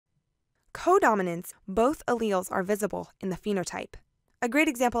codominance, both alleles are visible in the phenotype. A great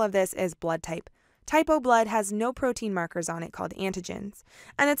example of this is blood type. Type O blood has no protein markers on it called antigens,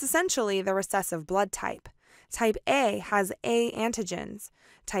 and it's essentially the recessive blood type. Type A has A antigens,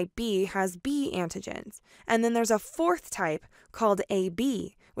 type B has B antigens, and then there's a fourth type called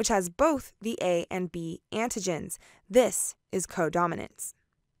AB, which has both the A and B antigens. This is codominance.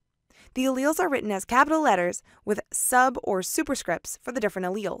 The alleles are written as capital letters with sub or superscripts for the different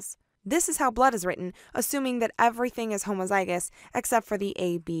alleles. This is how blood is written, assuming that everything is homozygous except for the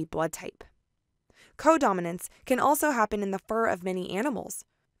AB blood type. Codominance can also happen in the fur of many animals.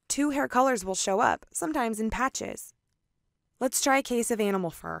 Two hair colors will show up, sometimes in patches. Let's try a case of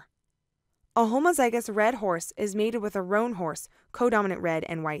animal fur. A homozygous red horse is mated with a roan horse, codominant red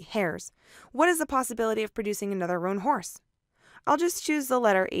and white hairs. What is the possibility of producing another roan horse? I'll just choose the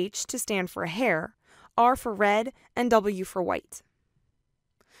letter H to stand for hare, R for red, and W for white.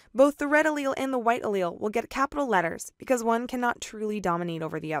 Both the red allele and the white allele will get capital letters because one cannot truly dominate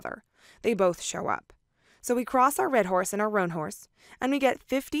over the other. They both show up. So we cross our red horse and our roan horse, and we get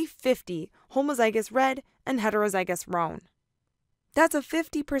 50-50 homozygous red and heterozygous roan. That's a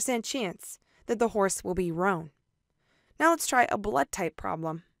 50% chance that the horse will be roan. Now let's try a blood type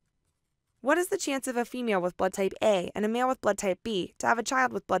problem. What is the chance of a female with blood type A and a male with blood type B to have a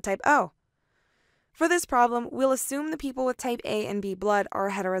child with blood type O? For this problem, we'll assume the people with type A and B blood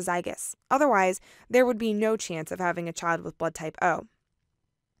are heterozygous. Otherwise, there would be no chance of having a child with blood type O.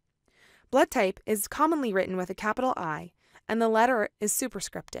 Blood type is commonly written with a capital I, and the letter is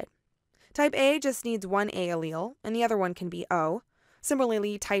superscripted. Type A just needs one A allele, and the other one can be O.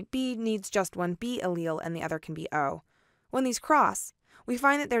 Similarly, type B needs just one B allele, and the other can be O. When these cross, we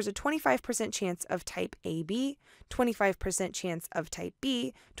find that there's a 25% chance of type AB, 25% chance of type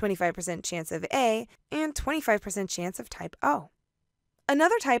B, 25% chance of A, and 25% chance of type O.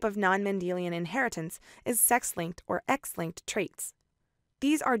 Another type of non-Mendelian inheritance is sex-linked or X-linked traits.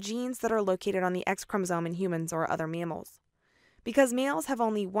 These are genes that are located on the X chromosome in humans or other mammals. Because males have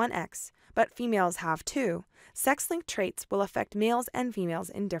only one X, but females have two, sex-linked traits will affect males and females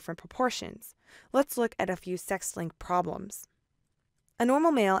in different proportions. Let's look at a few sex-linked problems. A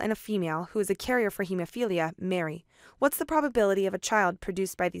normal male and a female who is a carrier for hemophilia marry. What's the probability of a child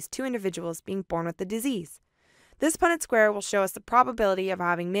produced by these two individuals being born with the disease? This Punnett square will show us the probability of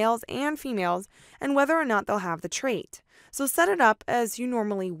having males and females and whether or not they'll have the trait. So set it up as you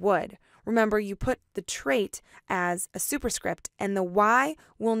normally would. Remember, you put the trait as a superscript, and the Y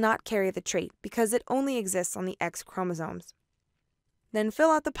will not carry the trait because it only exists on the X chromosomes. Then fill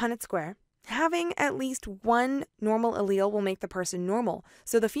out the Punnett square. Having at least one normal allele will make the person normal,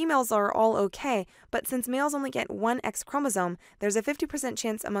 so the females are all okay, but since males only get one X chromosome, there's a 50%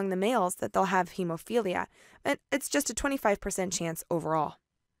 chance among the males that they'll have hemophilia, and it's just a 25% chance overall.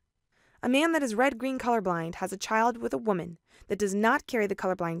 A man that is red-green colorblind has a child with a woman that does not carry the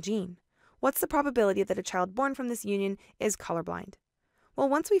colorblind gene. What's the probability that a child born from this union is colorblind? Well,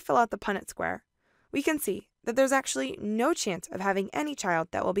 once we fill out the Punnett square, we can see that there's actually no chance of having any child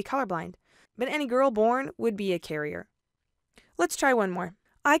that will be colorblind, but any girl born would be a carrier. Let's try one more.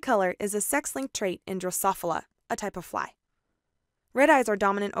 Eye color is a sex-linked trait in Drosophila, a type of fly. Red eyes are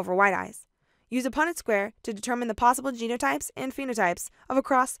dominant over white eyes. Use a Punnett square to determine the possible genotypes and phenotypes of a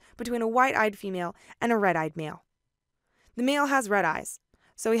cross between a white-eyed female and a red-eyed male. The male has red eyes,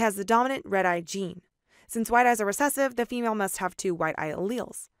 so he has the dominant red-eye gene. Since white eyes are recessive, the female must have two white eye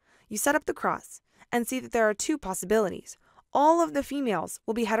alleles. You set up the cross and see that there are two possibilities. All of the females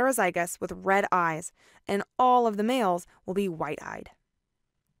will be heterozygous with red eyes, and all of the males will be white-eyed.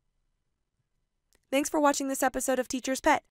 Thanks for watching this episode of Teacher's Pet.